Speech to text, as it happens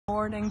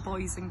Morning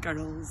boys and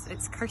girls,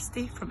 it's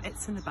Kirsty from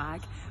It's in the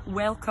Bag.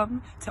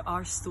 Welcome to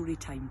our story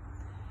time.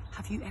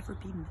 Have you ever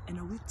been in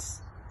a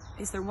woods?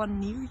 Is there one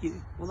near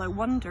you? Well, I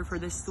wonder for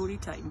this story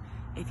time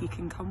if you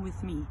can come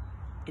with me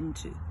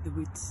into the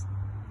woods.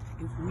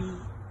 If we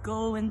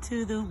go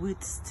into the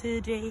woods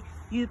today,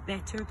 you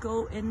better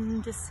go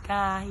in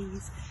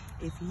disguise.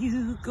 If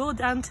you go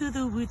down to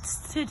the woods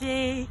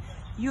today,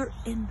 you're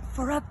in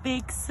for a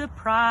big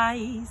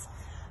surprise.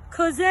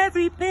 'Cause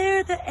every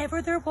bear that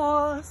ever there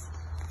was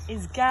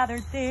is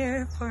gathered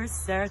there for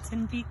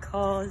certain,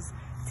 because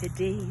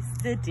today's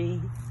the day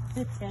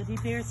the teddy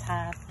bears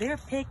have their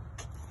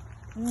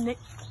picnic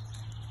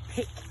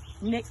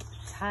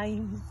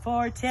time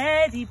for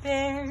teddy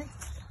bears.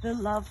 The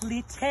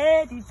lovely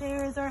teddy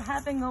bears are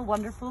having a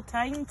wonderful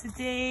time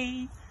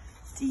today.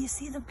 Do you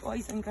see them,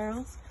 boys and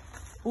girls?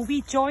 Will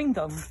we join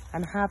them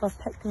and have a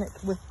picnic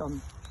with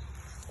them?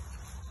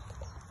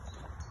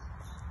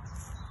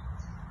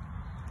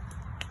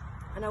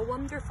 And I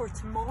wonder for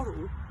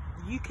tomorrow,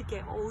 you could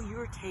get all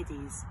your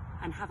teddies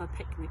and have a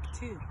picnic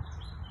too.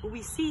 Will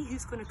we see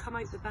who's going to come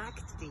out the bag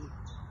today?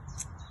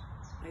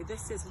 Now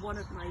this is one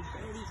of my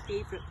very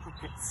favourite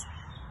puppets,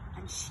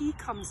 and she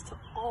comes to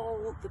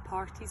all the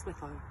parties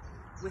with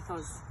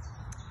us.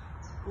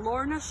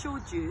 Lorna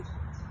showed you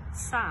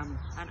Sam,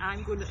 and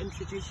I'm going to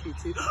introduce you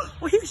to,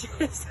 oh here she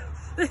is,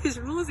 this is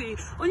Rosie.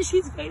 Oh, and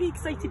she's very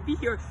excited to be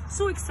here,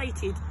 so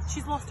excited,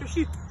 she's lost her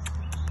shoe.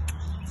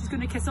 She's going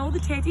to kiss all the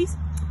teddies.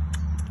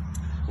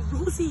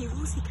 Rosie,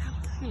 calm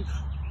down.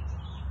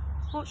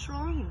 What's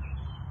wrong?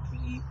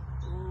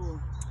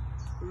 Oh,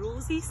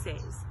 Rosie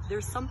says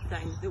there's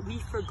something that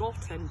we've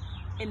forgotten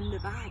in the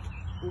bag.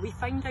 Will we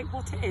find out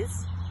what it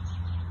is?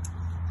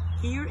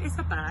 Here is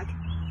a bag.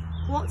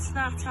 What's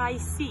that I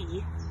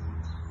see?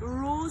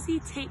 Rosie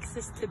takes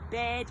us to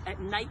bed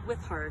at night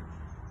with her,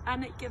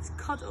 and it gives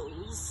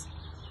cuddles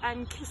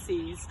and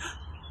kisses.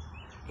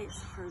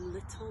 It's her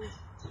little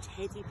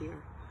teddy bear.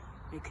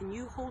 Now can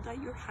you hold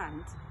out your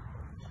hand?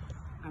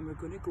 And we're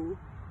going to go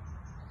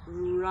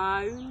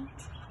round,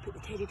 put the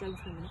teddy down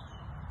for a minute,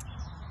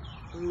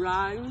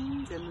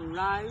 round and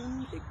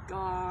round the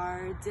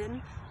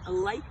garden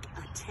like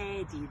a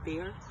teddy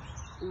bear.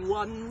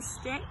 One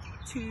step,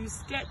 two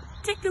step,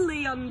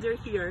 tickly under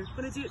here. I'm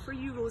going to do it for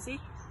you,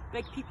 Rosie.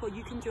 Big people,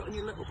 you can do it on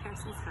your little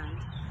person's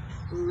hand.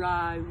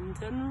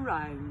 Round and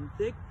round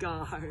the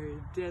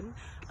garden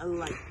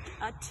like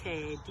a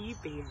teddy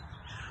bear.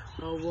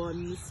 A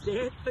one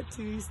step, a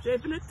two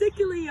step, and a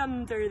tickly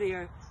under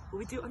there. Will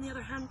we do it on the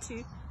other hand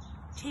too?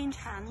 Change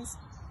hands.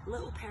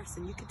 Little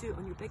person, you could do it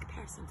on your big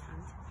person's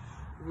hand.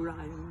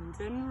 Round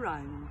and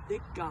round the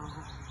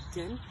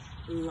garden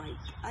like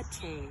a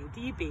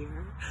teddy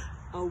bear.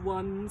 A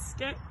one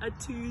step, a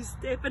two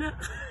step, and a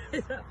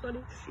is that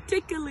funny?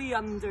 Tickly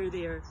under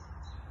there.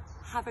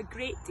 Have a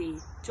great day.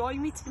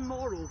 Join me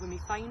tomorrow when we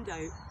find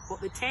out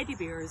what the teddy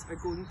bears are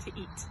going to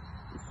eat.